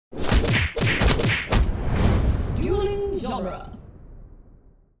genre.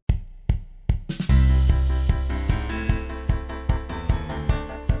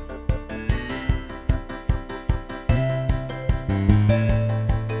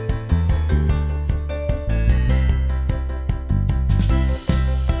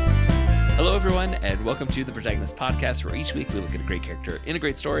 Hello, everyone, and welcome to the Protagonist Podcast, where each week we look at a great character in a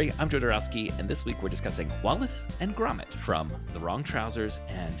great story. I'm Joe Dorowski, and this week we're discussing Wallace and Gromit from The Wrong Trousers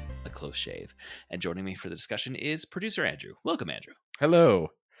and A Close Shave. And joining me for the discussion is producer Andrew. Welcome, Andrew. Hello.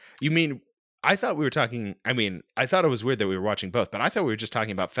 You mean, I thought we were talking, I thought it was weird that we were watching both, but I thought we were just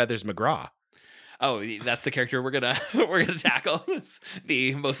talking about Feathers McGraw. Oh, that's the character we're gonna tackle.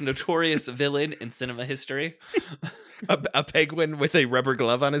 The most notorious villain in cinema history. A penguin with a rubber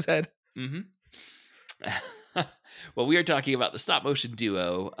glove on his head? Mm-hmm. Well, we are talking about the stop motion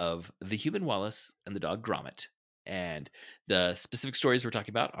duo of the human Wallace and the dog Gromit. And the specific stories we're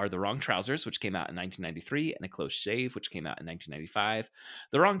talking about are The Wrong Trousers, which came out in 1993, and A Close Shave, which came out in 1995.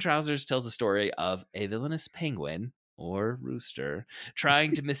 The Wrong Trousers tells the story of a villainous penguin, or rooster,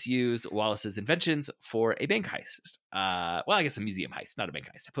 trying to misuse Wallace's inventions for a bank heist. Well, I guess a museum heist, not a bank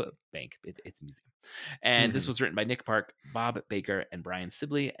heist. I put bank, it's a museum. And this was written by Nick Park, Bob Baker, and Brian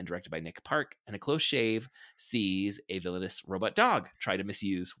Sibley, and directed by Nick Park. And A Close Shave sees a villainous robot dog try to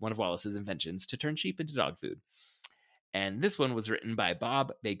misuse one of Wallace's inventions to turn sheep into dog food. And this one was written by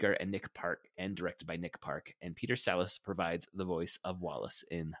Bob Baker and Nick Park and directed by Nick Park. And Peter Sallis provides the voice of Wallace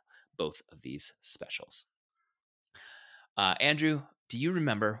in both of these specials. Andrew, do you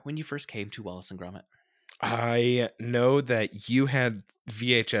remember when you first came to Wallace and Gromit? I know that you had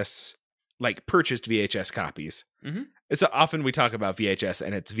VHS, purchased VHS copies. Mm-hmm. So often we talk about VHS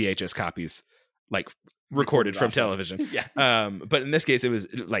and it's VHS copies, recorded from television. Yeah. But in this case, it was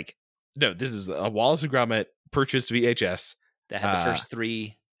no, this is a Wallace and Gromit purchased VHS. That had the first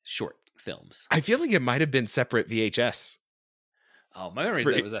three short films. I feel like it might have been separate VHS. Oh, my memory is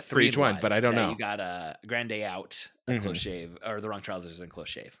that it was a for each one, but I don't know. You got a Grand Day Out, A Close Shave, or The Wrong Trousers and Close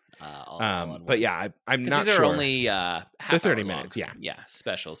Shave. All on but yeah, I'm not these sure. These are only they're 30 minutes. Long. Yeah,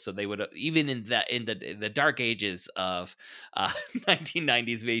 specials. So they would even in the dark ages of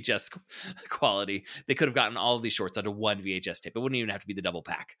 1990s VHS quality, they could have gotten all of these shorts onto one VHS tape. It wouldn't even have to be the double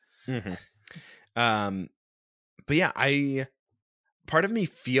pack. Mm-hmm. But yeah, part of me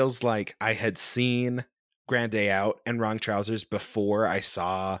feels like I had seen Grand Day Out and Wrong Trousers before I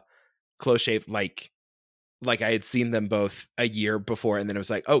saw Close Shave, like I had seen them both a year before, and then it was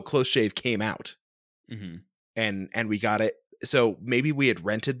like, oh, Close Shave came out, and we got it. So maybe we had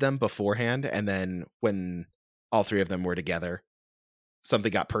rented them beforehand, and then when all three of them were together,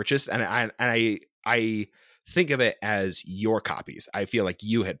 something got purchased, and I think of it as your copies. I feel like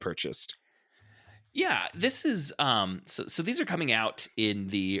you had purchased. Yeah, this is so these are coming out in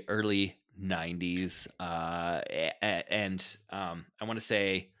the early 90s, and I want to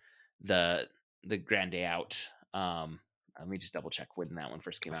say the Grand Day Out. Let me just double check when that one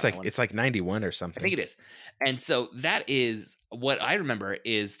first came out. It's like 91 or something. I think it is. And so that is what I remember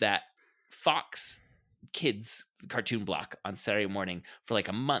is that Fox Kids cartoon block on Saturday morning for like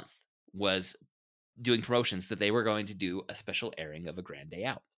a month was doing promotions that they were going to do a special airing of A Grand Day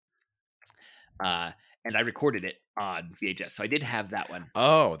Out. And I recorded it on VHS, so I did have that one.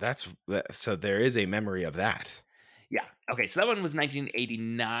 Oh, so there is a memory of that. Yeah. Okay, so that one was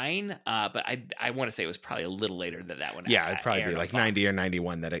 1989, but I want to say it was probably a little later than that one. Yeah, it'd probably be like 90 or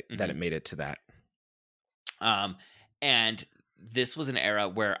 91 that it made it to that. And this was an era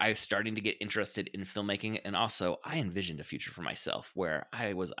where I was starting to get interested in filmmaking, and also I envisioned a future for myself where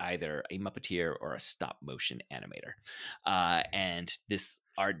I was either a Muppeteer or a stop motion animator. And this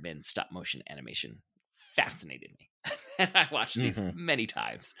Aardman stop motion animation fascinated me. And I watched these many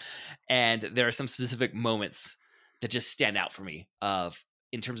times. And there are some specific moments that just stand out for me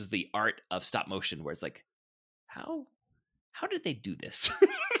in terms of the art of stop motion, where it's like, how did they do this?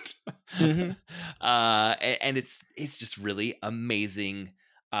 And it's just really amazing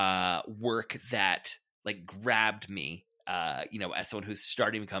work that grabbed me, as someone who's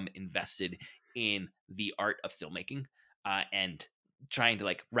starting to become invested in the art of filmmaking, and trying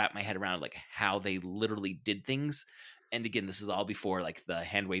to wrap my head around how they literally did things. And again, this is all before the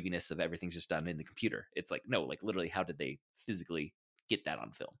hand waviness of everything's just done in the computer. It's literally, how did they physically get that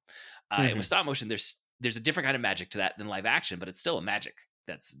on film? And with stop motion, there's a different kind of magic to that than live action, but it's still a magic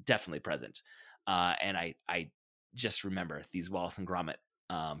that's definitely present. And I just remember these Wallace and Gromit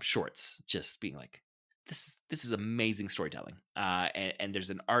shorts just being like, this is amazing storytelling. And there's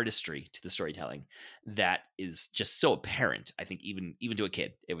an artistry to the storytelling that is just so apparent. I think even to a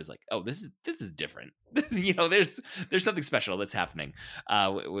kid, it was like, oh, this is different. There's something special that's happening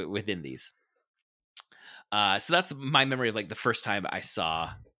within these. So that's my memory of like the first time I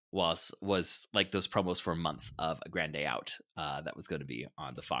saw was like those promos for a month of A Grand Day Out that was going to be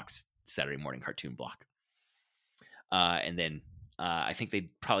on the Fox Saturday morning cartoon block. And then I think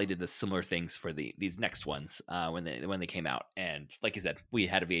they probably did the similar things for these next ones when they came out. And like you said, we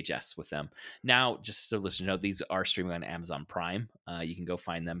had a VHS with them. Now, just so listeners know, these are streaming on Amazon Prime. You can go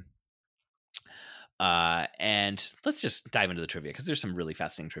find them. And let's just dive into the trivia because there's some really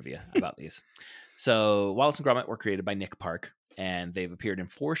fascinating trivia about these. So Wallace and Gromit were created by Nick Park, and they've appeared in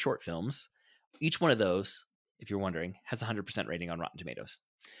 4 short films. Each one of those, if you're wondering, has a 100% rating on Rotten Tomatoes.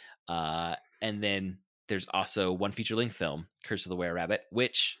 And then there's also one feature-length film, Curse of the Were-Rabbit,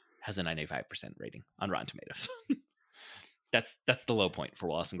 which has a 95% rating on Rotten Tomatoes. That's the low point for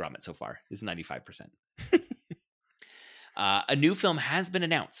Wallace and Gromit so far, is 95%. A new film has been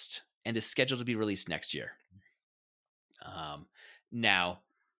announced and is scheduled to be released next year. Now,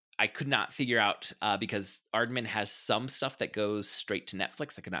 I could not figure out, because Aardman has some stuff that goes straight to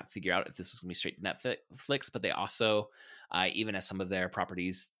Netflix. I could not figure out if this was going to be straight to Netflix, but they also, even as some of their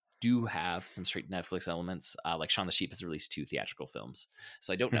properties do have some straight to Netflix elements, like Shaun the Sheep has released 2 theatrical films.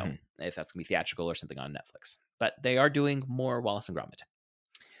 So I don't know if that's going to be theatrical or something on Netflix. But they are doing more Wallace and Gromit.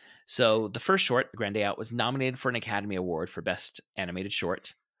 So the first short, A Grand Day Out, was nominated for an Academy Award for Best Animated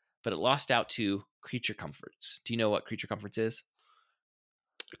Short, but it lost out to Creature Comforts. Do you know what Creature Comforts is?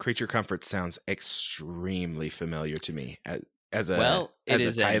 Creature Comforts sounds extremely familiar to me as a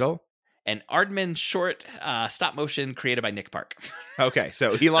title. An Aardman short stop motion created by Nick Park. Okay,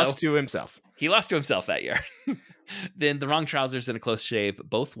 so he lost to himself. He lost to himself that year. Then The Wrong Trousers and A Close Shave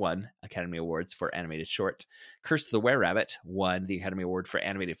both won Academy Awards for animated short. Curse of the Were-Rabbit won the Academy Award for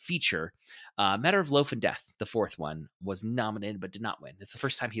animated feature. Matter of Loaf and Death, the 4th one, was nominated but did not win. It's the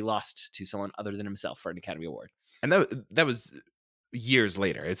first time he lost to someone other than himself for an Academy Award. And that was years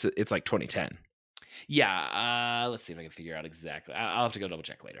later. It's like 2010. Yeah, let's see if I can figure out exactly. I'll have to go double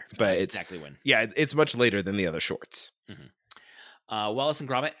check later. But it's exactly when. Yeah, it's much later than the other shorts. Mm-hmm. Wallace and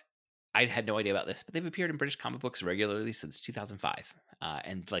Gromit, I had no idea about this, but they've appeared in British comic books regularly since 2005.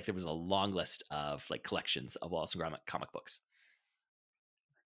 And like there was a long list of like collections of Wallace and Gromit comic books.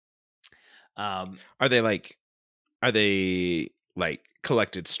 Are they like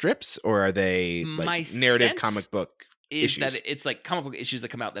collected strips, or are they like narrative comic book issues? That it's like comic book issues that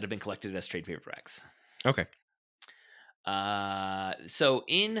come out that have been collected as trade paperbacks. Okay. So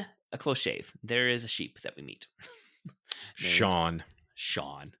in A Close Shave, there is a sheep that we meet. Sean.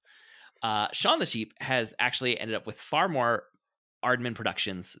 Sean the Sheep has actually ended up with far more Aardman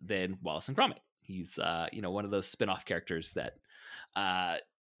productions than Wallace and Gromit. He's one of those spin-off characters that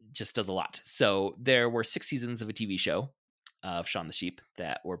just does a lot. So there were 6 seasons of a TV show of Sean the Sheep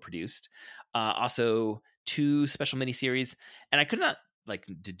that were produced. Also 2 special miniseries, and I could not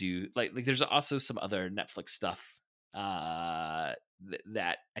do there's also some other Netflix stuff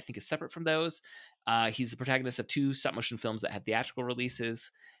that I think is separate from those. He's the protagonist of 2 stop motion films that had theatrical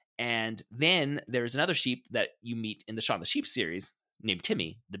releases. And then there's another sheep that you meet in the Shaun the Sheep series named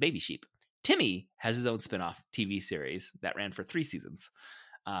Timmy, the baby sheep. Timmy has his own spin-off TV series that ran for 3 seasons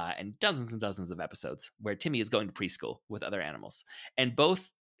and dozens of episodes where Timmy is going to preschool with other animals. And both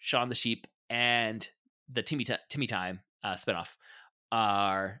Shaun the Sheep and the Timmy Time spinoff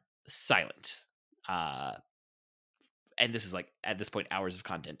are silent. And this is like, at this point, hours of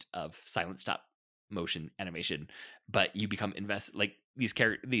content of silent stop motion animation, but you become invested like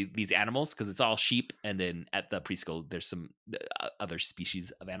these animals, because it's all sheep, and then at the preschool there's some other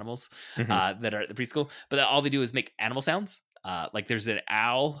species of animals that are at the preschool, but all they do is make animal sounds. Like there's an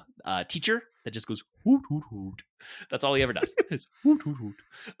owl teacher that just goes hoot hoot hoot. That's all he ever does is hoot hoot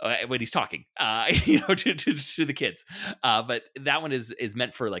hoot when he's talking to the kids. But that one is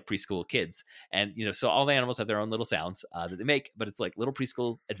meant for like preschool kids, and so all the animals have their own little sounds that they make, but it's like little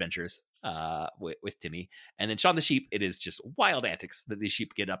preschool adventures with Timmy. And then Shaun the Sheep, it is just wild antics that these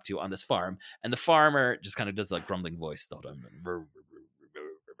sheep get up to on this farm, and the farmer just kind of does like grumbling voice the whole time.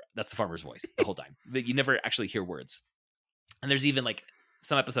 That's the farmer's voice the whole time. You never actually hear words. And there's even like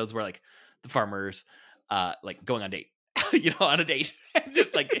some episodes where like the farmers like going on a date, on a date, and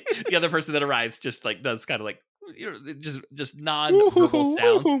just, like the other person that arrives just like does kind of like just non-verbal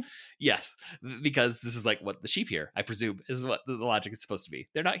sounds. Yes, because this is like what the sheep hear, I presume, is what the logic is supposed to be.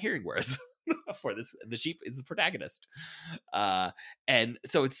 They're not hearing words for this. The sheep is the protagonist, and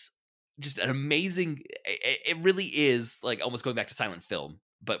so it's just an amazing. It really is like almost going back to silent film,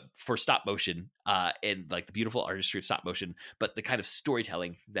 but for stop motion, and like the beautiful artistry of stop motion, but the kind of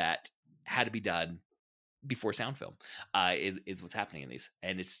storytelling that had to be done before sound film is what's happening in these.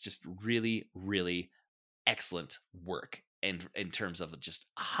 And it's just really, really excellent work. in terms of just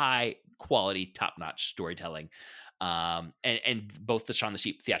high quality, top notch storytelling. And both the Shaun the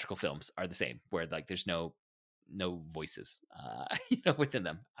Sheep theatrical films are the same, where like there's no voices, within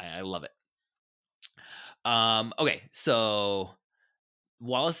them. I love it. Okay, so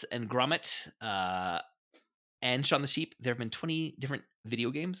Wallace and Gromit, and Shaun the Sheep. There have been 20 different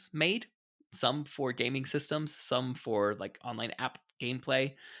video games made, some for gaming systems, some for like online app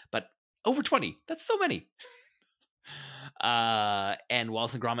gameplay, but over 20. That's so many. And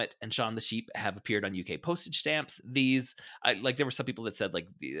Wallace and Gromit and Shaun the Sheep have appeared on UK postage stamps. These, there were some people that said like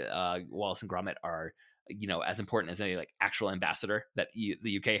Wallace and Gromit are, as important as any like actual ambassador that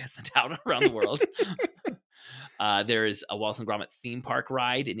the UK has sent out around the world. There is a Wallace and Gromit theme park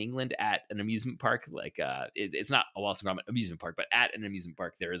ride in England at an amusement park. Like it's not a Wallace and Gromit amusement park, but at an amusement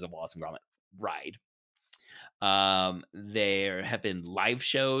park there is a Wallace and Gromit ride. There have been live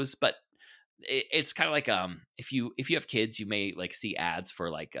shows, but it's kind of like if you have kids, you may like see ads for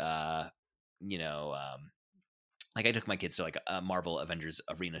like like I took my kids to like a Marvel Avengers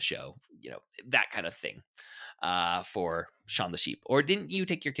Arena show, that kind of thing, for Shaun the Sheep. Or didn't you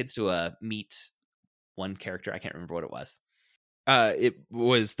take your kids to a meet one character? I can't remember what it was. It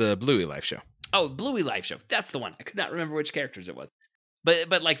was the Bluey live show. Oh, Bluey live show. That's the one. I could not remember which characters it was.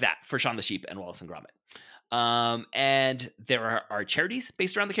 But like that for Shaun the Sheep and Wallace and Gromit. And there are charities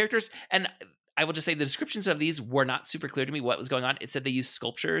based around the characters. And I will just say the descriptions of these were not super clear to me what was going on. It said they use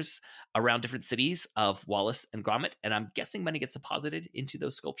sculptures around different cities of Wallace and Gromit. And I'm guessing money gets deposited into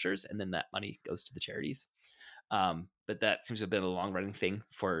those sculptures and then that money goes to the charities. But that seems to have been a long running thing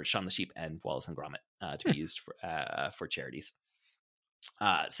for Shaun the Sheep and Wallace and Gromit to be used for charities.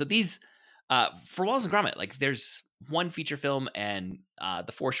 So these, for Wallace and Gromit, like there's one feature film and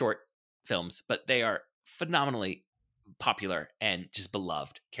the 4 short films, but they are phenomenally popular and just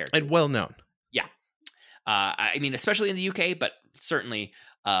beloved characters. And well known. Yeah. I mean, especially in the UK, but certainly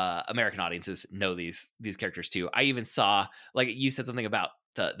American audiences know these characters too. I even saw, like you said something about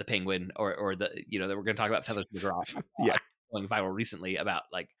the penguin or the, that we're going to talk about Feathers McGraw. Yeah. Going viral recently about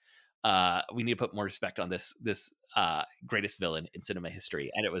like, we need to put more respect on this greatest villain in cinema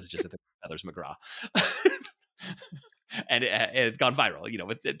history. And it was just Feathers McGraw. And it had gone viral,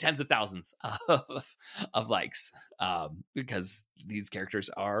 with tens of thousands of likes, because these characters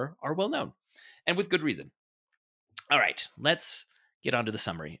are well known, and with good reason. All right, let's get on to the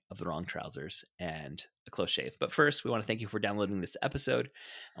summary of The Wrong Trousers and A Close Shave. But first, we want to thank you for downloading this episode,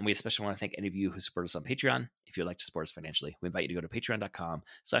 and we especially want to thank any of you who support us on Patreon. If you'd like to support us financially, we invite you to go to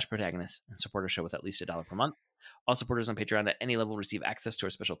patreon.com/protagonist and support our show with at least $1 per month. All supporters on Patreon at any level receive access to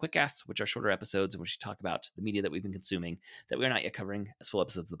our special quickcasts, which are shorter episodes in which we talk about the media that we've been consuming that we are not yet covering as full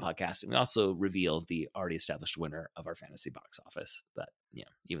episodes of the podcast. And we also reveal the already established winner of our fantasy box office. But,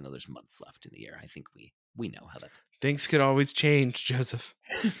 even though there's months left in the year, I think we know how that's. Things could always change, Joseph.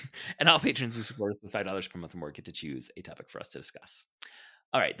 And all patrons who support us with $5 per month or more get to choose a topic for us to discuss.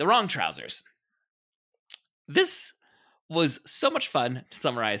 All right, The Wrong Trousers. This was so much fun to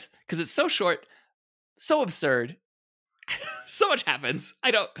summarize because it's so short, so absurd. So much happens.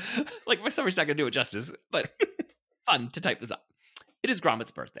 I don't like my summary's not going to do it justice, but fun to type this up. It is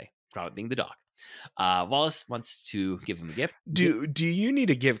Gromit's birthday. Gromit being the dog. Wallace wants to give him a gift. Do you need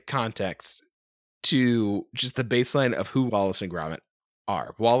to give context to just the baseline of who Wallace and Gromit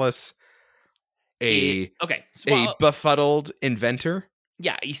are? Wallace, a befuddled inventor.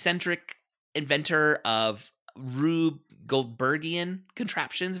 Yeah, eccentric inventor of Rube Goldbergian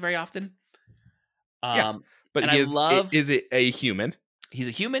contraptions very often. But is it a human? He's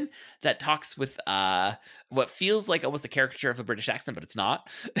a human that talks with what feels like almost a caricature of a British accent, but it's not.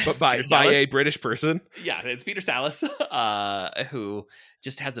 But by a British person? Yeah, it's Peter Sallis, who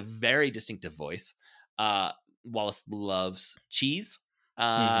just has a very distinctive voice. Wallace loves cheese,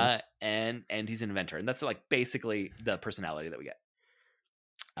 and he's an inventor. And that's like basically the personality that we get.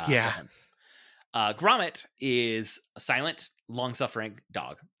 Gromit is a silent, long-suffering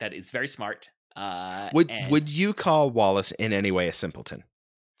dog that is very smart. Would you call Wallace in any way a simpleton?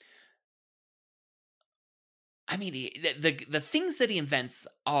 I mean, the things that he invents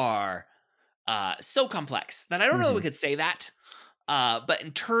are so complex that I don't know if we could say that. But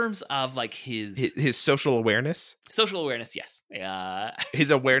in terms of like his social awareness, yes. His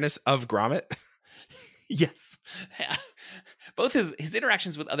awareness of Gromit. Yes. Both his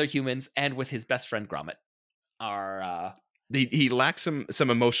interactions with other humans and with his best friend Gromit are he lacks some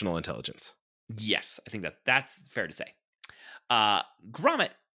emotional intelligence. Yes, I think that's fair to say. Gromit,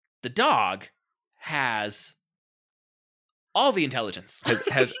 the dog, has all the intelligence.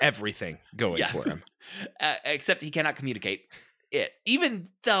 Has everything going for him. Except he cannot communicate it. Even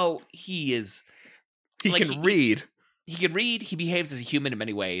though he can read. he can read. He behaves as a human in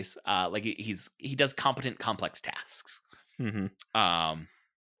many ways. Like he does competent, complex tasks. Mm-hmm.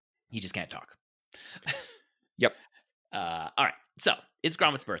 He just can't talk. Yep. All right. So it's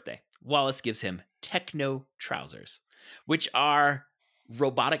Gromit's birthday. Wallace gives him techno trousers, which are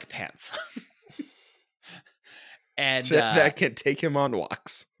robotic pants. And that can take him on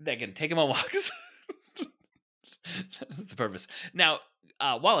walks. That can take him on walks. That's the purpose. Now,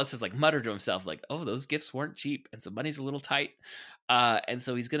 Wallace has like muttered to himself, like, "Oh, those gifts weren't cheap, and so money's a little tight." And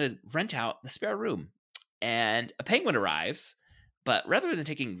so he's gonna rent out the spare room. And a penguin arrives, but rather than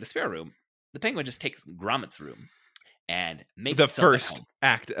taking the spare room, the penguin just takes Gromit's room and makes the itself at first home.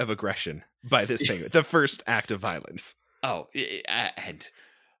 act of aggression by this penguin. The first act of violence. Oh,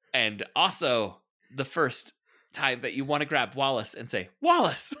 and also the first time that you want to grab Wallace and say,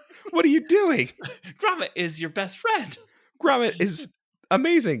 "Wallace, what are you doing? Gromit is your best friend. Gromit is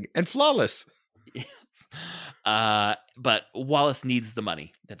amazing and flawless." Yes. But Wallace needs the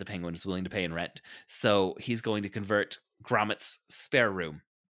money that the penguin is willing to pay in rent, so he's going to convert Gromit's spare room,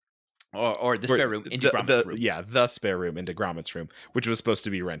 or the spare room into Gromit's room. Yeah, the spare room into Gromit's room, which was supposed to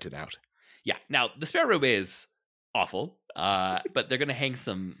be rented out. Yeah. Now the spare room is awful, but they're going to hang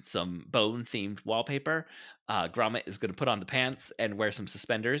some bone themed wallpaper. Gromit is going to put on the pants and wear some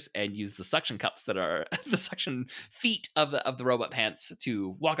suspenders and use the suction cups that are the suction feet of the robot pants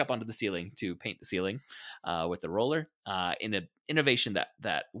to walk up onto the ceiling to paint the ceiling with the roller. In an innovation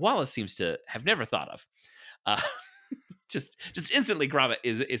that Wallace seems to have never thought of. Just instantly, Gromit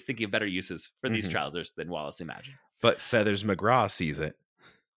is thinking of better uses for these trousers than Wallace imagined. But Feathers McGraw sees it.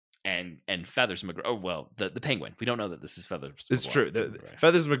 And Feathers McGraw. Oh well, the penguin. We don't know that this is Feathers. It's true.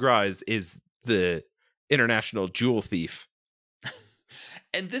 Feathers McGraw is the international jewel thief.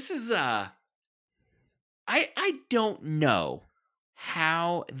 And this is I don't know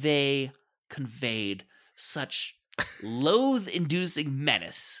how they conveyed such loath-inducing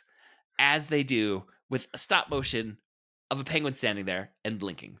menace as they do with a stop motion of a penguin standing there and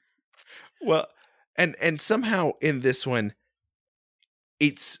blinking. Well, and somehow in this one,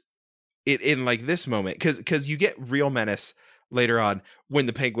 it's in like this moment because you get real menace later on when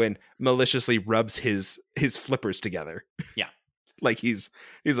the penguin maliciously rubs his flippers together. Yeah. Like he's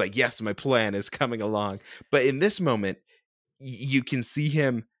like, yes, my plan is coming along. But in this moment, you can see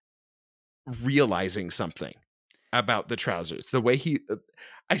him realizing something about the trousers. The way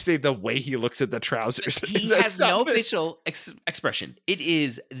the way he looks at the trousers. He has no facial expression. It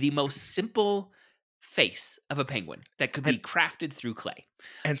is the most simple face of a penguin that could be crafted through clay.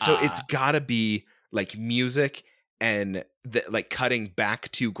 And so it's gotta be like music and like cutting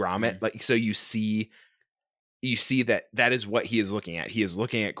back to Gromit. Like, so you see that is what he is looking at. He is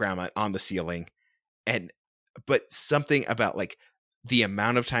looking at Gromit on the ceiling, but something about like the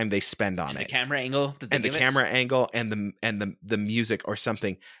amount of time they spend on the camera angle and the music or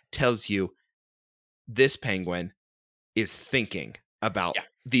something tells you this penguin is thinking about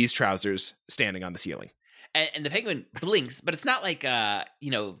these trousers standing on the ceiling. And the penguin blinks, but it's not like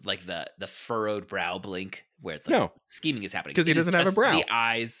like the furrowed brow blink where it's like scheming is happening because he doesn't have a brow.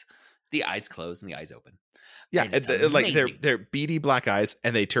 The eyes close and the eyes open. Yeah, like they're beady black eyes,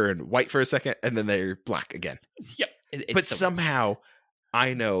 and they turn white for a second, and then they're black again. Yep. But somehow,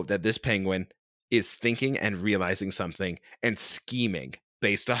 I know that this penguin is thinking and realizing something and scheming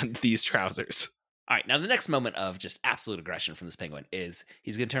based on these trousers. All right, now the next moment of just absolute aggression from this penguin is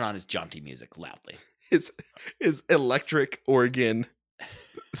he's going to turn on his jaunty music loudly. His electric organ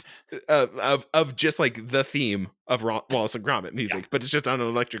of just like the theme of Wallace and Gromit music, but it's just on an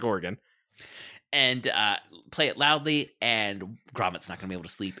electric organ. And play it loudly, and Gromit's not going to be able to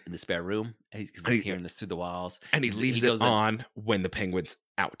sleep in the spare room because he's hearing this through the walls. And he leaves it on when the penguin's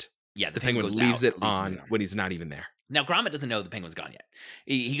out. Yeah, the penguin leaves it on when he's not even there. Now, Gromit doesn't know the penguin's gone yet.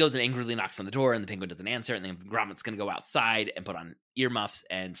 He goes and angrily knocks on the door, and the penguin doesn't answer, and then Gromit's going to go outside and put on earmuffs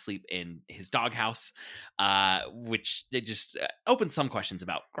and sleep in his doghouse, which they just open some questions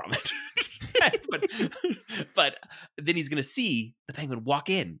about Gromit. but then he's going to see the penguin walk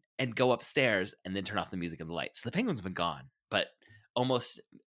in and go upstairs and then turn off the music and the lights. So the penguin's been gone, but almost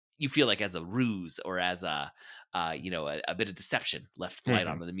you feel like as a ruse or as a bit of deception left the light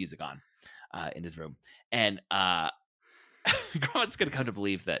on with the music on in his room. And Gromit's going to come to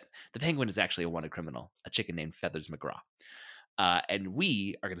believe that the penguin is actually a wanted criminal, a chicken named Feathers McGraw. And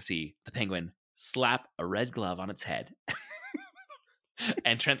we are going to see the penguin slap a red glove on its head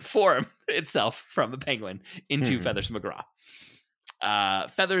and transform itself from a penguin into Feathers McGraw.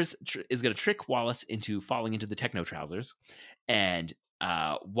 Feathers is going to trick Wallace into falling into the techno trousers, and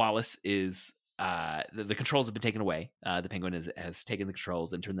Wallace is the controls have been taken away. The Penguin has taken the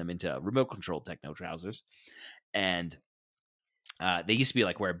controls and turned them into remote controlled techno trousers, and they used to be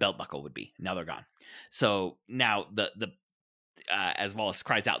like where a belt buckle would be. Now they're gone. So now the as Wallace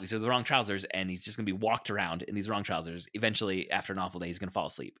cries out, these are the wrong trousers, and he's just going to be walked around in these wrong trousers. Eventually, after an awful day, he's going to fall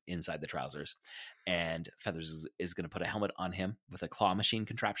asleep inside the trousers, and Feathers is going to put a helmet on him with a claw machine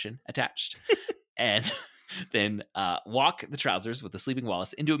contraption attached, and then walk the trousers with the sleeping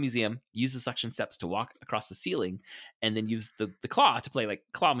Wallace into a museum, use the suction steps to walk across the ceiling, and then use the claw to play like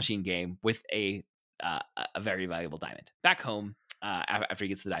claw machine game with a very valuable diamond. Back home, after he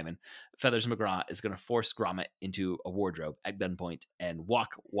gets the diamond, Feathers McGraw is going to force Gromit into a wardrobe at gunpoint and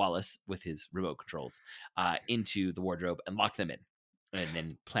walk Wallace with his remote controls into the wardrobe and lock them in, and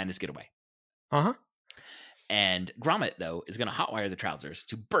then plan his getaway. Uh-huh. And Gromit, though, is going to hotwire the trousers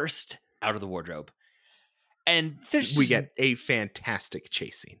to burst out of the wardrobe. And we get a fantastic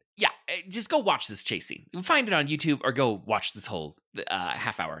chase scene. Yeah, just go watch this chase scene. You can find it on YouTube or go watch this whole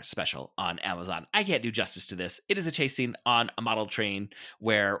half-hour special on Amazon. I can't do justice to this. It is a chase scene on a model train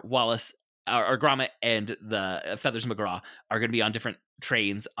where Wallace or Gromit and the Feathers McGraw are going to be on different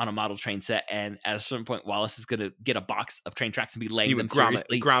trains on a model train set, and at a certain point, Wallace is going to get a box of train tracks and be laying them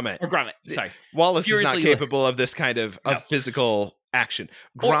furiously. Gromit. Sorry, Wallace is not capable of this kind of physical action.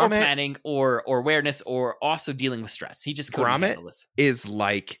 Gromit, or planning, or awareness, or also dealing with stress. He just couldn't handle this. Is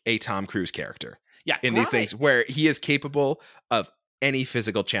like a Tom Cruise character. Yeah, in these things where he is capable of any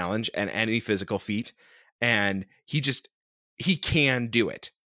physical challenge and any physical feat, and he can do it.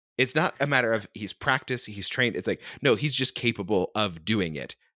 It's not a matter of he's practiced, he's trained. It's like, no, he's just capable of doing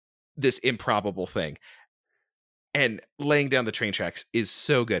it. This improbable thing. And laying down the train tracks is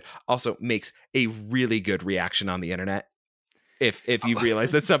so good. Also makes a really good reaction on the internet. If you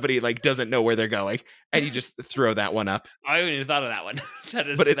realize that somebody like doesn't know where they're going, and you just throw that one up. I haven't even thought of that one. that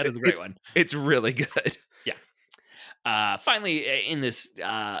is a great one. It's really good. Yeah. Finally, in this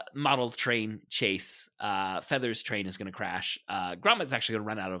model train chase, Feather's train is going to crash. Gromit's actually going to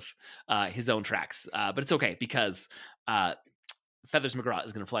run out of his own tracks, but it's okay because Feathers McGraw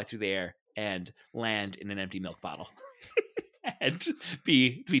is going to fly through the air and land in an empty milk bottle. And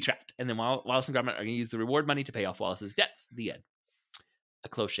be trapped. And then Wallace and Gromit are going to use the reward money to pay off Wallace's debts. The end. A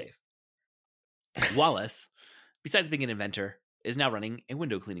close shave. Wallace, besides being an inventor, is now running a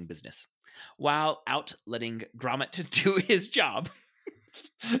window cleaning business while out letting Gromit to do his job.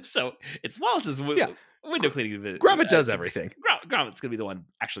 So it's Wallace's window cleaning business. Gromit does everything. Gromit's going to be the one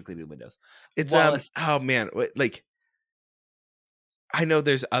actually cleaning the windows. It's Wallace, oh man, like I know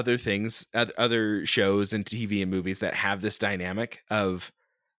there's other things, other shows and TV and movies that have this dynamic of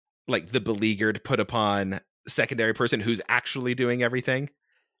like the beleaguered put upon secondary person who's actually doing everything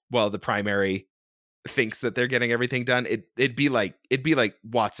while the primary thinks that they're getting everything done. It'd be like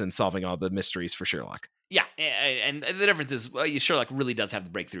Watson solving all the mysteries for Sherlock. Yeah, and the difference is Sherlock really does have the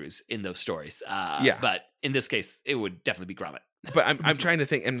breakthroughs in those stories. But in this case, it would definitely be Gromit. But I'm trying to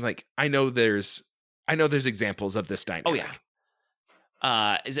think, and like I know there's examples of this dynamic. Oh yeah.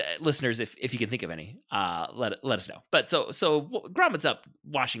 Listeners, if you can think of any, let us know. But so Gromit's up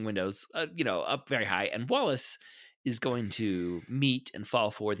washing windows, up very high, and Wallace is going to meet and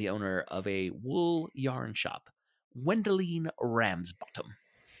fall for the owner of a wool yarn shop, Wendeline Ramsbottom.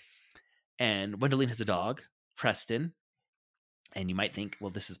 And Wendeline has a dog, Preston, and you might think,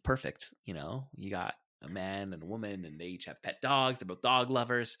 well, this is perfect. You got a man and a woman, and they each have pet dogs. They're both dog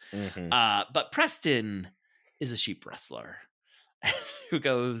lovers. Mm-hmm. But Preston is a sheep rustler who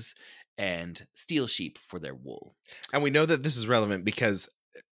goes and steals sheep for their wool. And we know that this is relevant because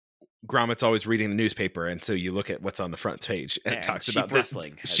Gromit's always reading the newspaper, and so you look at what's on the front page, and it talks about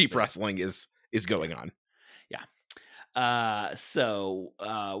rustling. Sheep rustling is going on. Yeah. So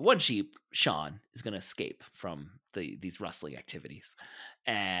one sheep, Sean, is going to escape from these rustling activities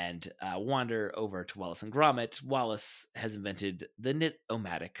and wander over to Wallace and Gromit. Wallace has invented the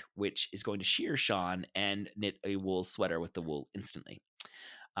knit-o-matic, which is going to shear Sean and knit a wool sweater with the wool instantly.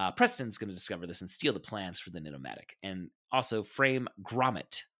 Preston's going to discover this and steal the plans for the knit-o-matic, and also frame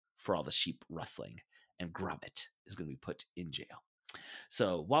Gromit for all the sheep rustling, and Gromit is going to be put in jail.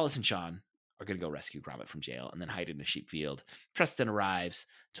 So Wallace and Sean are going to go rescue Gromit from jail and then hide in a sheep field. Preston arrives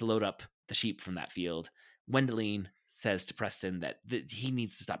to load up the sheep from that field. Wendeline says to Preston that he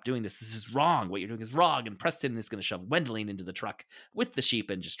needs to stop doing this. This is wrong. What you're doing is wrong. And Preston is going to shove Wendeline into the truck with the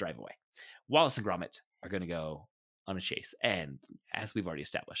sheep and just drive away. Wallace and Gromit are going to go on a chase. And as we've already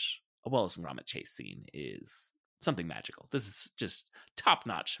established, a Wallace and Gromit chase scene is something magical. This is just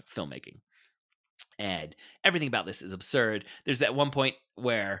top-notch filmmaking. And everything about this is absurd. There's that one point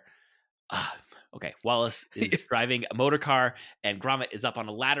where Okay, Wallace is driving a motor car, and Gromit is up on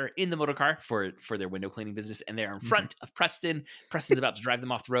a ladder in the motor car for their window cleaning business, and they're in front of Preston. Preston's about to drive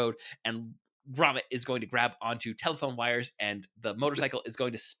them off the road, and Gromit is going to grab onto telephone wires, and the motorcycle is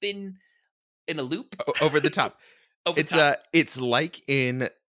going to spin in a loop over the top. over the top. It's like in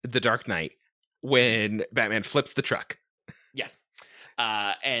The Dark Knight when Batman flips the truck. Yes.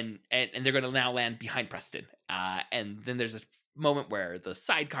 And they're going to now land behind Preston. And then there's a moment where the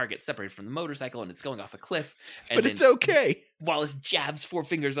sidecar gets separated from the motorcycle and it's going off a cliff. But it's okay. Wallace jabs 4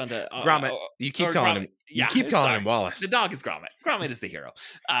 fingers onto Gromit. You keep calling him. You keep calling him Wallace. The dog is Gromit. Gromit is the hero.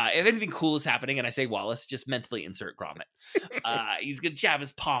 If anything cool is happening and I say Wallace, just mentally insert Gromit. He's going to jab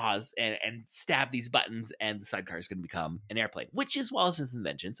his paws and stab these buttons, and the sidecar is going to become an airplane, which is Wallace's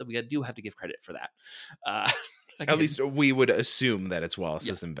invention. So we do have to give credit for that. At least we would assume that it's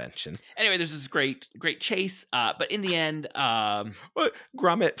Wallace's invention. Anyway, there's this great chase, but in the end,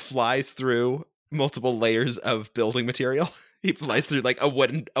 Gromit flies through multiple layers of building material. He flies through like a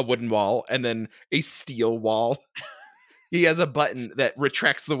wooden wall and then a steel wall. He has a button that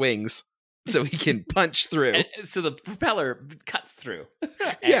retracts the wings so he can punch through. And so the propeller cuts through.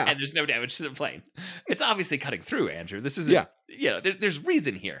 And there's no damage to the plane. It's obviously cutting through, Andrew. This isn't. There's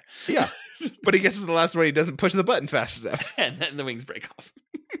reason here. Yeah. But he gets to the last one, he doesn't push the button fast enough. And then the wings break off.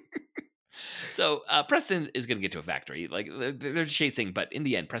 So Preston is going to get to a factory. Like they're chasing, but in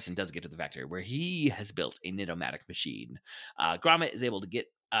the end, Preston does get to the factory where he has built a Knit-O-Matic machine. Gromit is able to get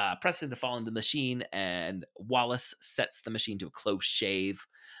Preston to fall into the machine, and Wallace sets the machine to a close shave.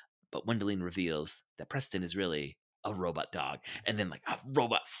 But Wendelin reveals that Preston is really a robot dog. And then like a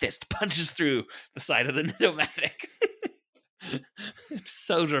robot fist punches through the side of the Knit-O-Matic.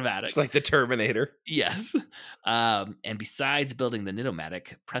 So dramatic. It's like the Terminator. Yes. And besides building the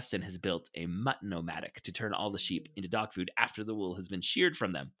Knit-O-Matic, Preston has built a Mutton-O-Matic to turn all the sheep into dog food after the wool has been sheared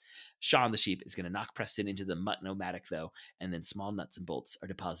from them. Sean the sheep is going to knock Preston into the Mutton-O-Matic, though, and then small nuts and bolts are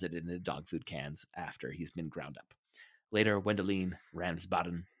deposited in the dog food cans after he's been ground up. Later, Wendelin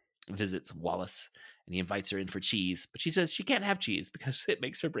Ramsboden visits Wallace, and he invites her in for cheese, but she says she can't have cheese because it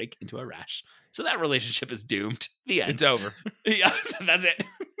makes her break into a rash. So that relationship is doomed. The end. It's over. Yeah, that's it.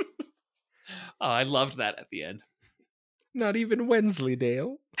 Oh, I loved that at the end. Not even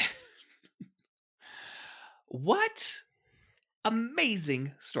Wensleydale. What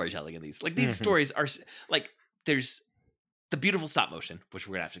amazing storytelling in these. Like, these stories are, like, there's the beautiful stop motion, which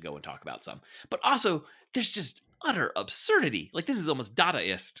we're going to have to go and talk about some. But also, there's just utter absurdity. Like, this is almost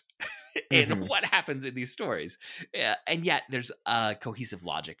Dadaist in what happens in these stories. And yet, there's a cohesive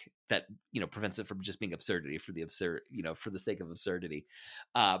logic that, prevents it from just being absurdity for the for the sake of absurdity.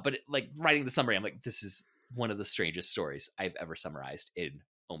 But like, writing the summary, I'm like, this is one of the strangest stories I've ever summarized in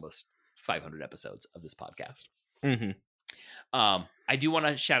almost 500 episodes of this podcast. I do want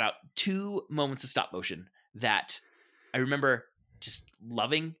to shout out 2 moments of stop motion that I remember just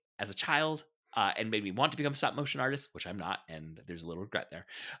loving as a child, and made me want to become a stop motion artist, which I'm not, and there's a little regret there.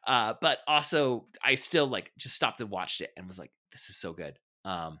 But also, I still just stopped and watched it and was like, this is so good.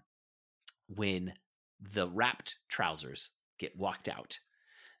 When the wrapped trousers get walked out,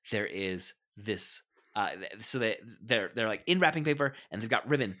 there is this. So they're like in wrapping paper, and they've got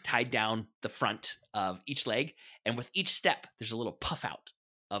ribbon tied down the front of each leg, and with each step, there's a little puff out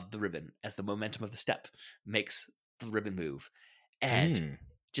of the ribbon as the momentum of the step makes the ribbon move. And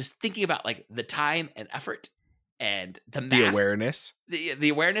just thinking about like the time and effort and the math, the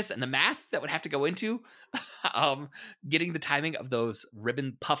awareness and the math that would have to go into getting the timing of those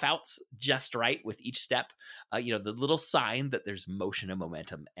ribbon puff outs just right with each step, the little sign that there's motion and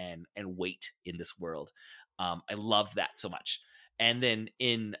momentum and weight in this world. I love that so much. And then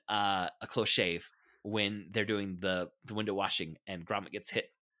in A Close Shave, when they're doing the window washing and Gromit gets hit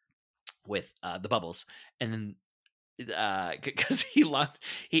with the bubbles, and then because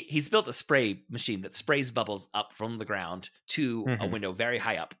he's built a spray machine that sprays bubbles up from the ground to a window very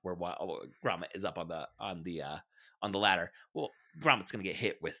high up where Gromit is up on the ladder. Well, Gromit's going to get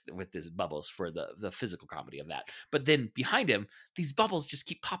hit with his bubbles for the physical comedy of that. But then behind him, these bubbles just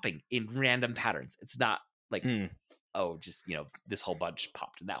keep popping in random patterns. It's not like this whole bunch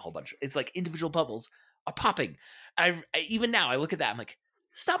popped and that whole bunch. It's like individual bubbles are popping. I even now I look at that, I'm like,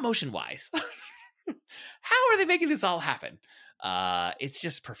 stop motion wise. How are they making this all happen? It's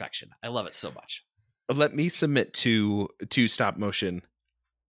just perfection. I love it so much. Let me submit two stop motion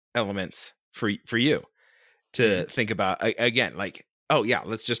elements for you to think about again. Like, oh yeah,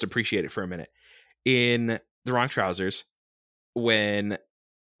 let's just appreciate it for a minute. In The Wrong Trousers, when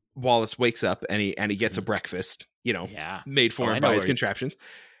Wallace wakes up and he gets a breakfast, made for him by his contraptions.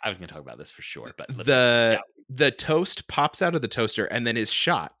 I was going to talk about this for sure, but the toast pops out of the toaster and then is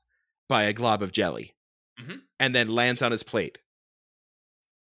shot by a glob of jelly and then lands on his plate.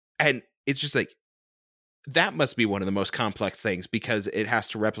 And it's just like, that must be one of the most complex things because it has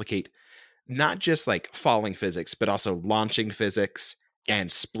to replicate not just like falling physics, but also launching physics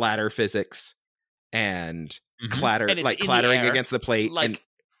and splatter physics and And it's clattering against the plate. Like,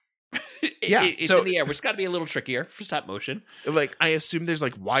 and it's in the air, which got to be a little trickier for stop motion. Like, I assume there's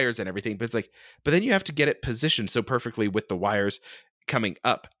like wires and everything, but it's like, but then you have to get it positioned so perfectly with the wires coming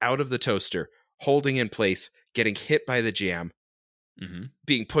up out of the toaster, holding in place, getting hit by the jam,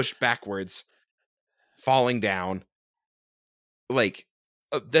 being pushed backwards, falling down. Like,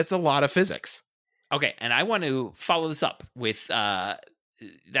 that's a lot of physics. Okay, and I want to follow this up with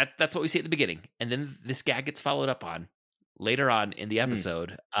that's what we see at the beginning, and then this gag gets followed up on later on in the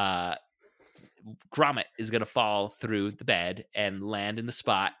episode. Gromit is going to fall through the bed and land in the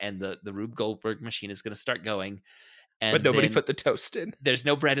spot, and the Rube Goldberg machine is going to start going. But nobody put the toast in. There's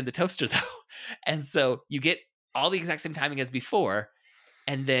no bread in the toaster, though. And so you get all the exact same timing as before,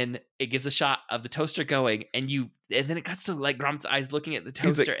 and then it gives a shot of the toaster going, and then it cuts to like Gromit's eyes looking at the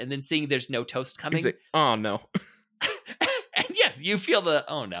toaster, and then seeing there's no toast coming. He's like, oh no. And yes, you feel the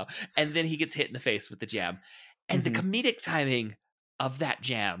oh no. And then he gets hit in the face with the jam. And the comedic timing of that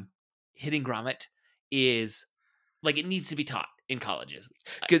jam hitting Gromit is like, it needs to be taught in colleges.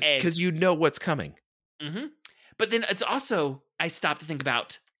 Because you know what's coming. But then it's also, I stopped to think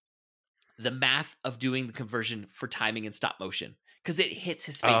about the math of doing the conversion for timing and stop motion. Because it hits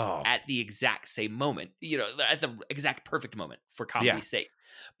his face at the exact same moment, at the exact perfect moment for comedy's sake.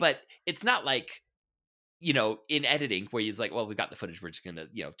 But it's not like, in editing where he's like, well, we got the footage, we're just going to,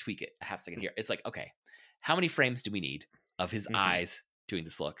 tweak it a half second here. It's like, okay, how many frames do we need of his eyes doing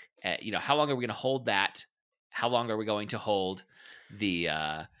this look? How long are we going to hold that? How long are we going to hold the,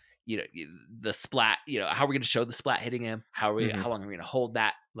 the splat, how are we going to show the splat hitting him? How long are we going to hold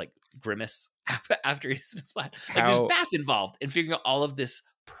that like grimace after he's been splat? Like, there's math involved in figuring out all of this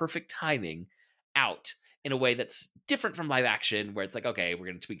perfect timing out in a way that's different from live action, where it's like, okay, we're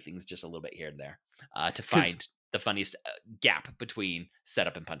going to tweak things just a little bit here and there to find the funniest gap between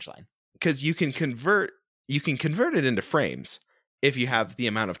setup and punchline. Because you can convert it into frames if you have the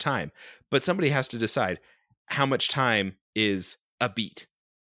amount of time, but somebody has to decide how much time is a beat,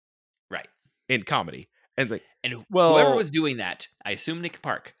 right? In comedy, and it's like, whoever was doing that, I assume Nick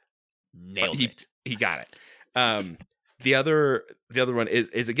Park nailed it. He got it. The other one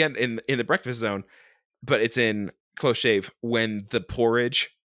is again in the Breakfast Zone, but it's in Close Shave when the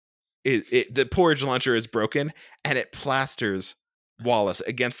porridge the porridge launcher is broken and it plasters Wallace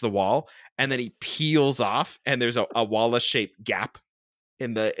against the wall, and then he peels off, and there's a Wallace shaped gap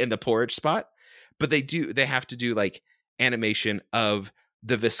in the porridge spot. But they have to do like animation of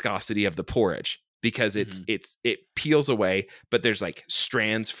the viscosity of the porridge because it peels away, but there's like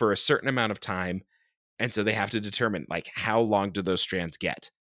strands for a certain amount of time, and so they have to determine like how long do those strands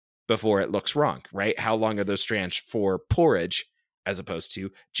get before it looks wrong, right? How long are those strands for porridge as opposed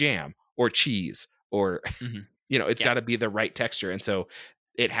to jam or cheese or it's got to be the right texture, and so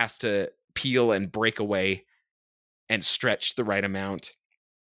it has to peel and break away and stretch the right amount.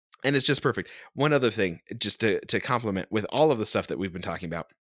 And it's just perfect. One other thing, just to compliment with all of the stuff that we've been talking about,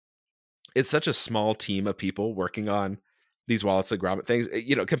 it's such a small team of people working on these Wallace and Gromit things,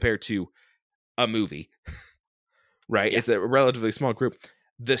 compared to a movie, right? Yeah. It's a relatively small group.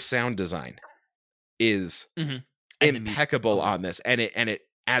 The sound design is impeccable on this, and it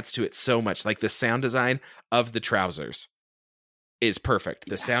adds to it so much. Like the sound design of the trousers is perfect.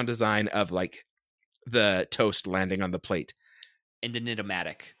 The sound design of like the toast landing on the plate and the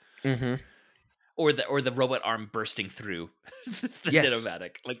Nitomatic. Or the robot arm bursting through the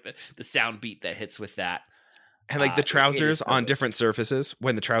Nitomatic, like the sound beat that hits with that, and like the trousers on different surfaces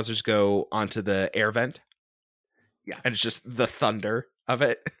when the trousers go onto the air vent, and it's just the thunder of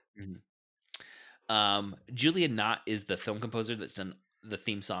it. Julian Knott is the film composer that's done the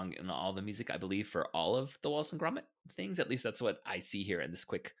theme song and all the music, I believe, for all of the Wallace and Gromit things. At least that's what I see here in this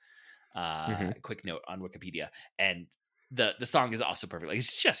quick note on Wikipedia. And the song is also perfect. Like,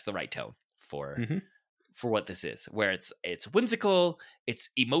 it's just the right tone for what this is, where it's whimsical, it's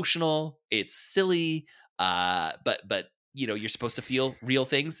emotional, it's silly, but you're supposed to feel real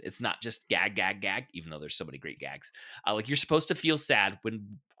things. It's not just gag, even though there's so many great gags. Like, you're supposed to feel sad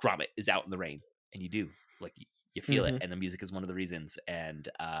when Gromit is out in the rain, and you do. Like, you feel it, and the music is one of the reasons, and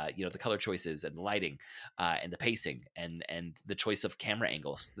the color choices and the lighting and the pacing and the choice of camera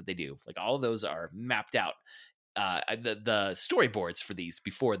angles that they do. Like, all of those are mapped out. The storyboards for these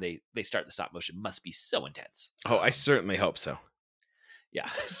before they start the stop motion must be so intense. I certainly hope so. Yeah,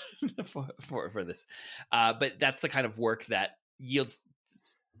 for this, but that's the kind of work that yields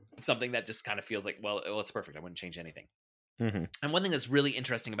something that just kind of feels like, well, it's perfect. I wouldn't change anything. Mm-hmm. And one thing that's really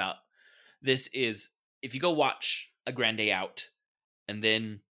interesting about this is if you go watch A Grand Day Out and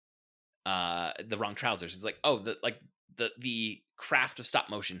then The Wrong Trousers, it's like, oh, the craft of stop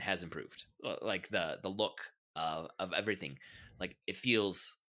motion has improved. Like the look of everything, like it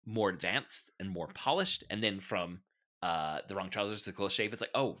feels more advanced and more polished. And then from The Wrong Trousers to Close Shave, it's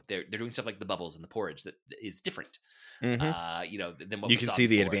like, oh, they're doing stuff like the bubbles and the porridge that is different. Mm-hmm. Than what You we can saw see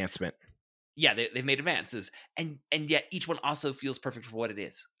the before. advancement. Yeah, they've made advances, and yet each one also feels perfect for what it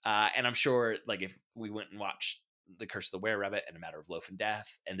is. And I'm sure, like, if we went and watched The Curse of the Were-Rabbit and A Matter of Loaf and Death,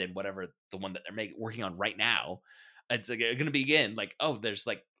 and then whatever the one that they're working on right now, it's like, going to be again like, oh, there's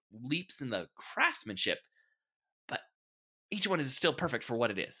like leaps in the craftsmanship, but each one is still perfect for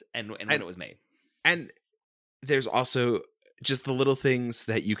what it is and when it was made. And there's also just the little things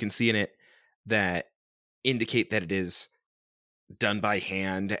that you can see in it that indicate that it is done by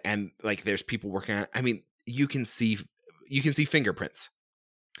hand, and like there's people working on it. I mean, you can see fingerprints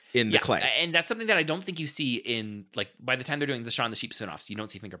in the clay, and that's something that I don't think you see in, like, by the time they're doing the Shaun the Sheep spinoffs, you don't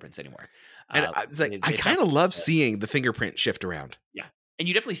see fingerprints anymore. And I was like, I kind of love seeing the fingerprint shift around. Yeah, and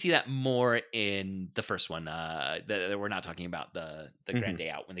you definitely see that more in the first one. We're not talking about the Grand Day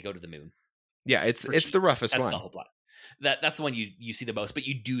Out when they go to the moon. Yeah, it's the roughest one. That's the whole plot. That's the one you see the most, but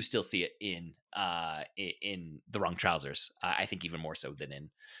you do still see it in The Wrong Trousers. I think even more so than in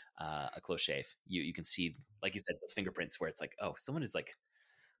A Close Shave. You can see, like you said, those fingerprints where it's like, oh, someone is like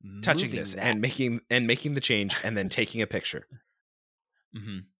touching this that. and making the change and then taking a picture.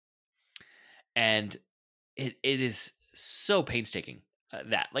 Mm-hmm. And it is so painstaking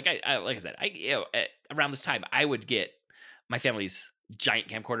that, like I said, around this time I would get my family's giant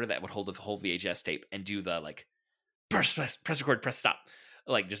camcorder that would hold the whole VHS tape and do the like press record, press stop,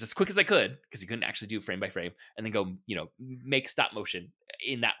 like just as quick as I could, because you couldn't actually do frame by frame, and then go, make stop motion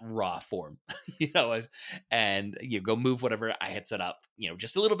in that raw form, and go move whatever I had set up,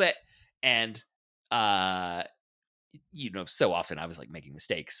 just a little bit. And so often I was like making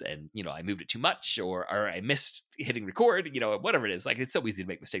mistakes, and I moved it too much, or I missed hitting record, whatever it is. Like, it's so easy to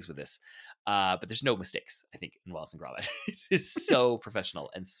make mistakes with this, but there's no mistakes, I think, in Wallace and Gromit. It is so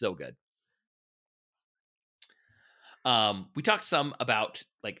professional and so good. We talked some about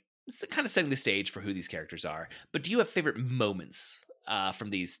like kind of setting the stage for who these characters are, but do you have favorite moments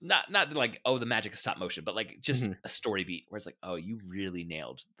from these? Not like, oh, the magic of stop motion, but like just a story beat where it's like, oh, you really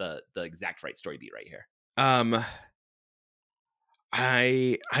nailed the exact right story beat right here.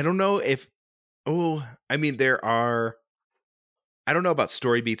 I don't know if there are, I don't know about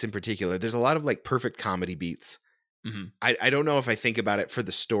story beats in particular. There's a lot of like perfect comedy beats. Mm-hmm. I don't know if I think about it for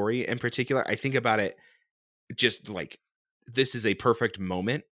the story in particular. I think about it just like, this is a perfect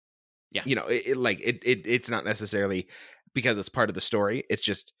moment. Yeah. It's not necessarily because it's part of the story. It's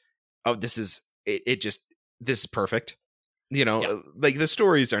just, oh, this is perfect. Like the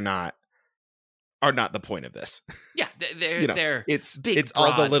stories are not the point of this. Yeah. They're it's big, it's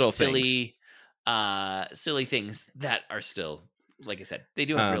broad, all the little silly things that are still, like I said, they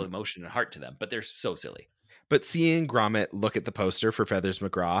do have real emotion and heart to them, but they're so silly. But seeing Gromit look at the poster for Feathers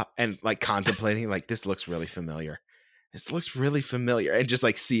McGraw and like contemplating, like, this looks really familiar. This looks really familiar. And just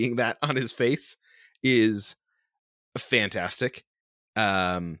like seeing that on his face is fantastic.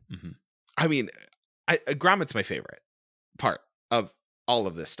 I mean, Gromit's my favorite part of all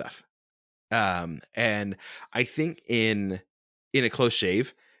of this stuff. And I think in A Close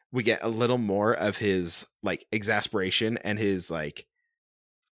Shave, we get a little more of his like exasperation and his like,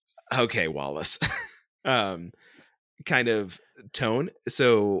 okay, Wallace, kind of tone.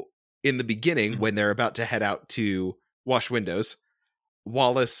 So in the beginning, when they're about to head out to wash windows,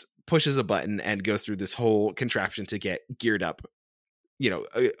 Wallace pushes a button and goes through this whole contraption to get geared up,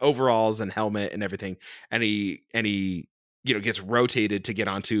 overalls and helmet and everything. And he gets rotated to get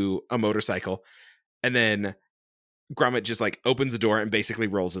onto a motorcycle. And then Gromit just like opens the door and basically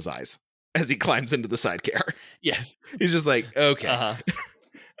rolls his eyes as he climbs into the sidecar. Yes. He's just like, okay,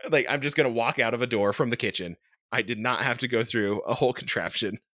 like, I'm just going to walk out of a door from the kitchen. I did not have to go through a whole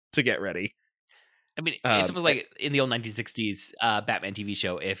contraption to get ready. I mean, it's almost like in the old 1960s Batman TV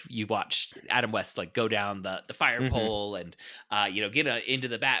show, if you watched Adam West like go down the fire pole and get into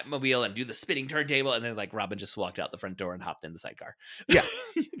the Batmobile and do the spinning turntable, and then like Robin just walked out the front door and hopped in the sidecar. Yeah.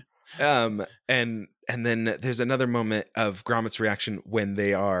 And then there's another moment of Gromit's reaction when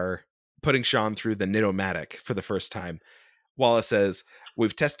they are putting Shaun through the Nit-O-Matic for the first time. Wallace says,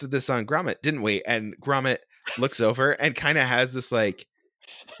 "We've tested this on Gromit, didn't we?" And Gromit looks over and kind of has this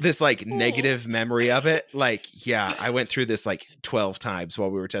negative memory of it. Like, yeah, I went through this like 12 times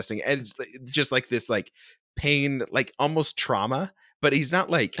while we were testing. And it's just like this like pain, like almost trauma, but he's not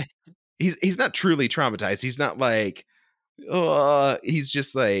like he's not truly traumatized. He's not like, oh, he's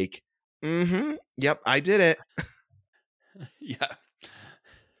just like, yep, I did it. Yeah.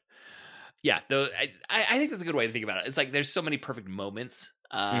 Yeah, though I think that's a good way to think about it. It's like there's so many perfect moments.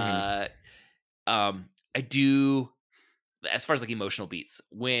 Mm-hmm. I do, as far as like emotional beats,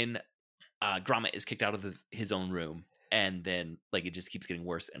 when Gromit is kicked out of his own room, and then like it just keeps getting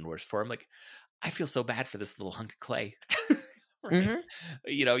worse and worse for him. Like, I feel so bad for this little hunk of clay. Right? Mm-hmm.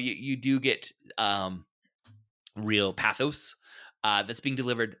 You know, you do get real pathos that's being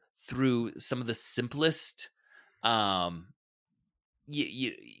delivered through some of the simplest um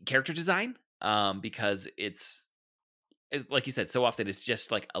character design, because it's like you said, so often it's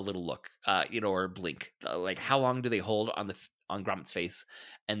just like a little look, or a blink. Like, how long do they hold on on Gromit's face,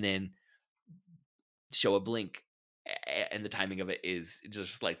 and then show a blink, and the timing of it is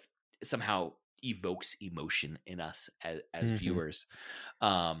just like somehow evokes emotion in us as Mm-hmm. viewers.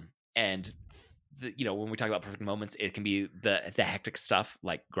 And when we talk about perfect moments, it can be the hectic stuff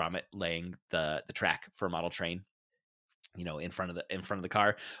like Gromit laying the track for a model train, in front of the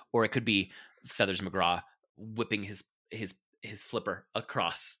car, or it could be Feathers McGraw whipping his flipper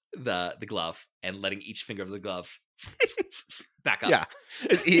across the glove and letting each finger of the glove back up. Yeah,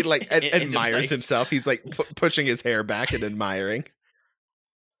 he like into admires place. himself. He's like pushing his hair back and admiring.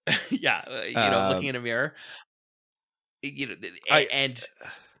 Yeah, looking in a mirror. I And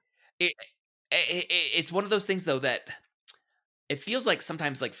it, it's one of those things though that it feels like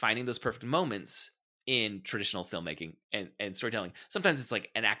sometimes like finding those perfect moments in traditional filmmaking and storytelling. Sometimes it's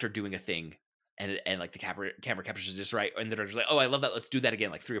like an actor doing a thing, and like the camera captures it just right, and the director's like, "Oh, I love that. Let's do that again,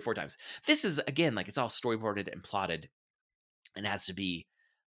 like 3 or 4 times." This is again like it's all storyboarded and plotted, and has to be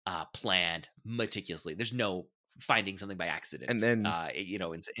planned meticulously. There's no finding something by accident. and then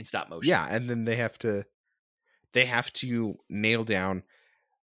In stop motion. yeah, and then they have to nail down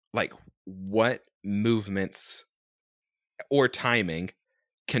like what movements or timing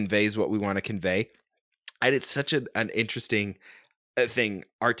conveys what we want to convey. And it's such an interesting thing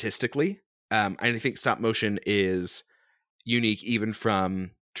artistically. And I think stop motion is unique even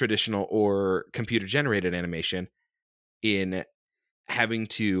from traditional or computer generated animation in having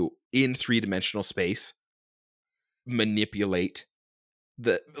to, in 3-dimensional space, manipulate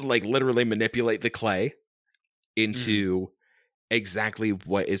literally manipulate the clay into exactly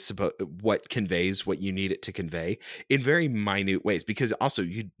what conveys what you need it to convey in very minute ways, because also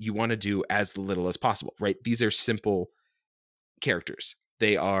you want to do as little as possible, right? These are simple characters.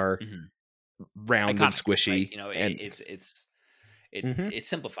 They are Mm-hmm. round and Iconic, right? squishy, and Mhm. it's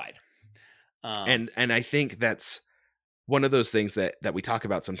simplified. and I think that's one of those things that we talk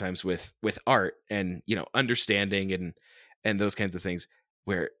about sometimes with art and understanding and those kinds of things,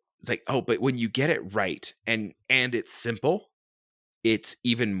 where it's like, oh, but when you get it right and it's simple, it's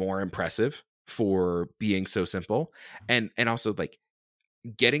even more impressive for being so simple. And also like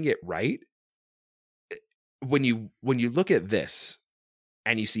getting it right, when you look at this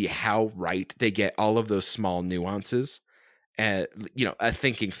and you see how right they get all of those small nuances, and a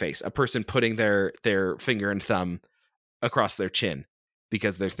thinking face, a person putting their finger and thumb across their chin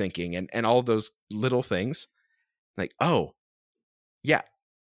because they're thinking, and all those little things, like, oh yeah,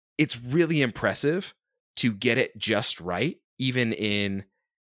 it's really impressive to get it just right, even in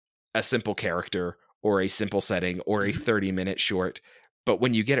a simple character or a simple setting or a Mhm. 30-minute short. But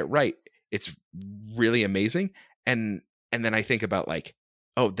when you get it right, it's really amazing. And then I think about like,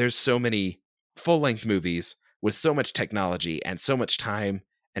 oh, there's so many full-length movies with so much technology and so much time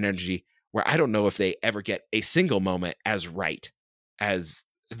and energy where I don't know if they ever get a single moment as right as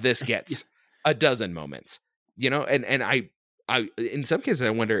this Yeah. gets a dozen moments. And I in some cases I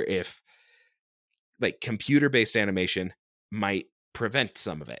wonder if like computer-based animation might prevent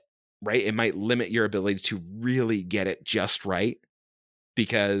some of it, right? It might limit your ability to really get it just right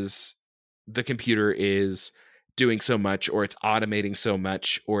because the computer is doing so much, or it's automating so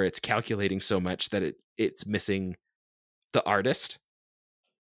much, or it's calculating so much that it's missing the artist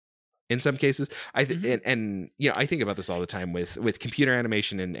in some cases. Mhm. And I think about this all the time with computer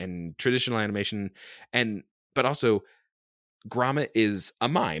animation and traditional animation, and but also Gromit is a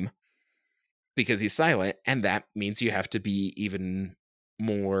mime because he's silent, and that means you have to be even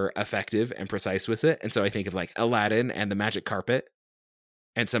more effective and precise with it. And so I think of like Aladdin and the magic carpet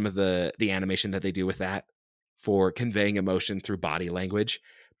and some of the animation that they do with that for conveying emotion through body language.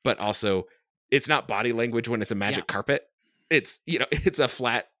 But also it's not body language when it's a Yeah. magic carpet. It's it's a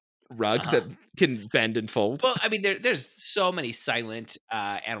flat rug Uh-huh. that can bend and fold. Well, I mean, there's so many silent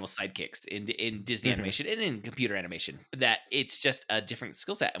animal sidekicks in Disney Mhm. animation and in computer animation that it's just a different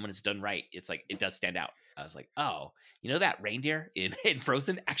skill set, and when it's done right, it's like it does stand out. I was like, oh, that reindeer in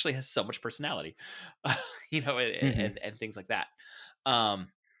Frozen actually has so much personality, and things like that.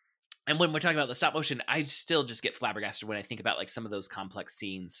 And when we're talking about the stop motion, I still just get flabbergasted when I think about like some of those complex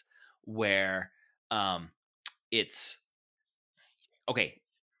scenes where it's okay,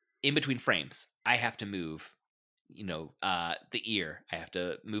 in between frames, I have to move, the ear. I have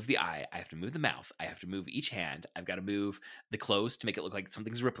to move the eye. I have to move the mouth. I have to move each hand. I've got to move the clothes to make it look like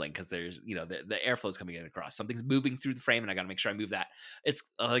something's rippling because there's, the airflow is coming in across. Something's moving through the frame, and I got to make sure I move that. It's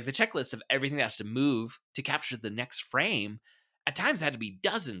like the checklist of everything that has to move to capture the next frame. At times, had to be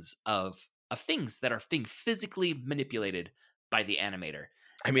dozens of things that are being physically manipulated by the animator.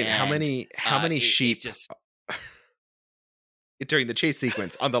 I mean, how many sheep during the chase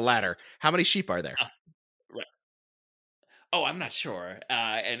sequence on the ladder? How many sheep are there? Right. Oh, I'm not sure.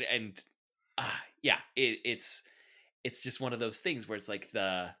 It's just one of those things where it's like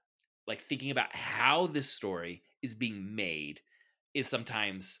thinking about how this story is being made is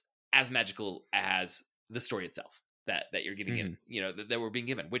sometimes as magical as the story itself that you're getting in, that we're being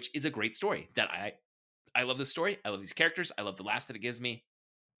given, which is a great story. That I love this story. I love these characters. I love the laughs that it gives me.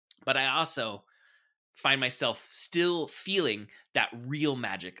 But I also find myself still feeling that real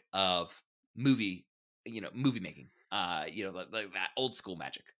magic of movie making. Like that old school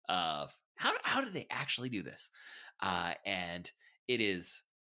magic of how do they actually do this? And it is,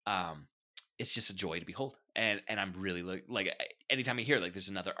 it's just a joy to behold. And I'm really like anytime I hear like there's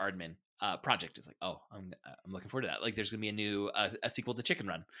another Aardman project, it's like, oh, I'm looking forward to that. Like there's gonna be a new a sequel to Chicken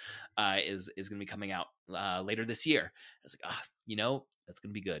Run is gonna be coming out later this year. It's like, that's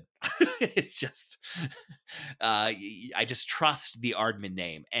gonna be good. It's just I just trust the Aardman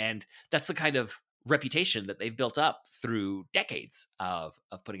name, and that's the kind of reputation that they've built up through decades of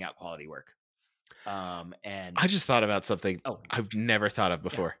putting out quality work. And I just thought about something I've never thought of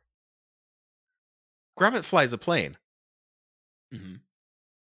before. Gromit flies a plane. Mm-hmm.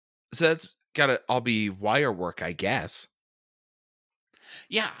 So that's gotta all be wire work, I guess.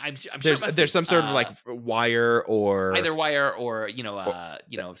 Yeah, I'm sure there's some sort of like wire or either wire or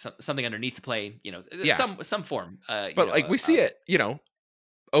something underneath the plane, some form. But like we see it,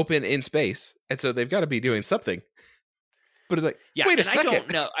 open in space, and so they've got to be doing something. But it's like, wait a second. I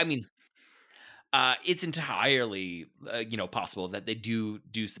don't know. I mean, it's entirely possible that they do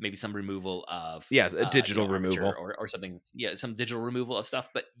maybe some removal of a digital removal or something. Yeah, some digital removal of stuff.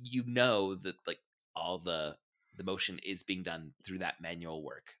 But that like all the motion is being done through that manual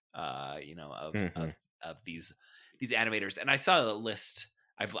work. Of these animators. And I saw a list.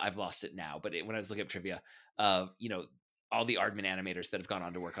 I've lost it now, but when I was looking up trivia of all the Aardman animators that have gone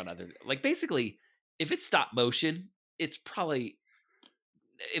on to work on other, like basically if it's stop motion, it's probably,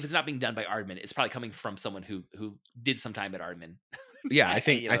 if it's not being done by Aardman, it's probably coming from someone who did some time at Aardman. Yeah, I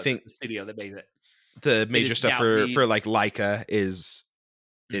think the studio that makes it. The major stuff for like Leica is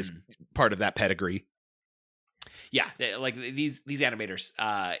part of that pedigree. Yeah, like these animators,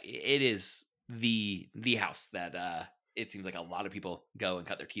 it is the house that it seems like a lot of people go and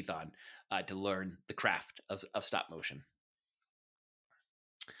cut their teeth on to learn the craft of stop motion.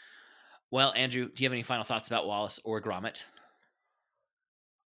 Well, Andrew, do you have any final thoughts about Wallace or Gromit?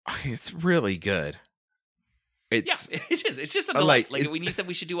 It's really good. It is. It's just a delight. Like when you said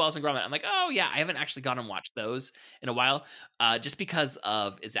we should do Wallace and Gromit, I'm like, oh yeah, I haven't actually gone and watched those in a while, just because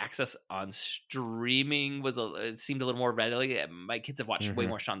of its access on streaming it seemed a little more readily. My kids have watched way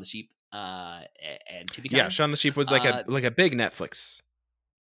more Shaun the Sheep and Tippy Time. Yeah, Shaun the Sheep was like a big Netflix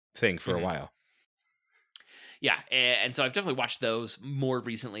thing for a while. Yeah, and so I've definitely watched those more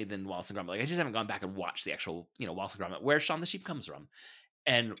recently than Wallace and Gromit. Like I just haven't gone back and watched the actual Wallace and Gromit, where Shaun the Sheep comes from,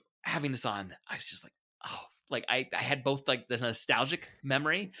 and having this on, I was just like, oh. Like I had both like the nostalgic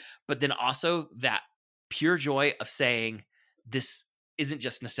memory, but then also that pure joy of saying, this isn't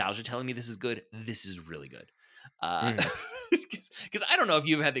just nostalgia telling me this is good. This is really good. Because I don't know if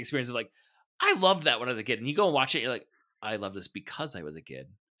you've had the experience of like, I loved that when I was a kid, and you go and watch it. You're like, I love this because I was a kid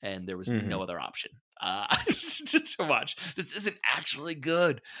and there was no other option to watch. This isn't actually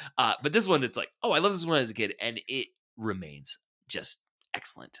good. But this one, it's like, oh, I love this one as a kid, and it remains just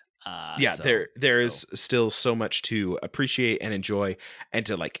excellent. There is still so much to appreciate and enjoy, and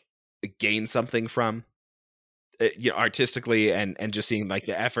to like gain something from, artistically, and just seeing like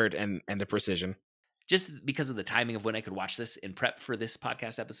the effort and the precision. Just because of the timing of when I could watch this in prep for this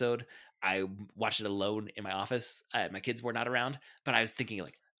podcast episode, I watched it alone in my office. My kids were not around, but I was thinking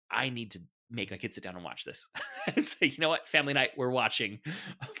like, I need to make my kids sit down and watch this and say, you know what, family night, we're watching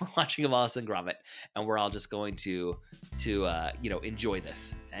Wallace and Gromit, and we're all just going to enjoy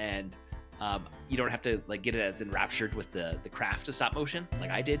this. And You don't have to like get it as enraptured with the craft of stop motion like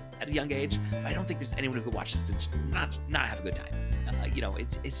I did at a young age. But I don't think there's anyone who could watch this and not have a good time.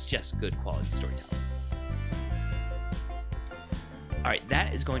 It's just good quality storytelling. All right,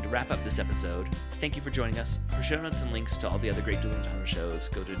 that is going to wrap up this episode. Thank you for joining us. For show notes and links to all the other great Dueling Genre shows,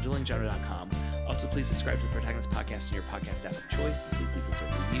 go to duelinggenre.com. Also, please subscribe to the Protagonist Podcast in your podcast app of choice. And please leave us a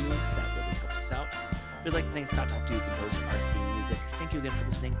review. That really helps us out. We'd like to thank Scott Talk to, who composed our theme music. Thank you again for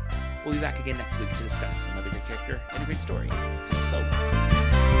listening. We'll be back again next week to discuss another great character and a great story.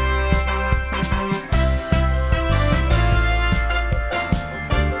 So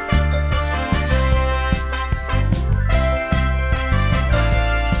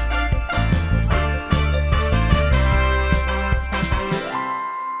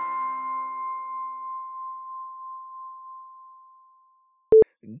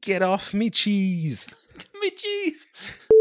Get off me cheese. me cheese.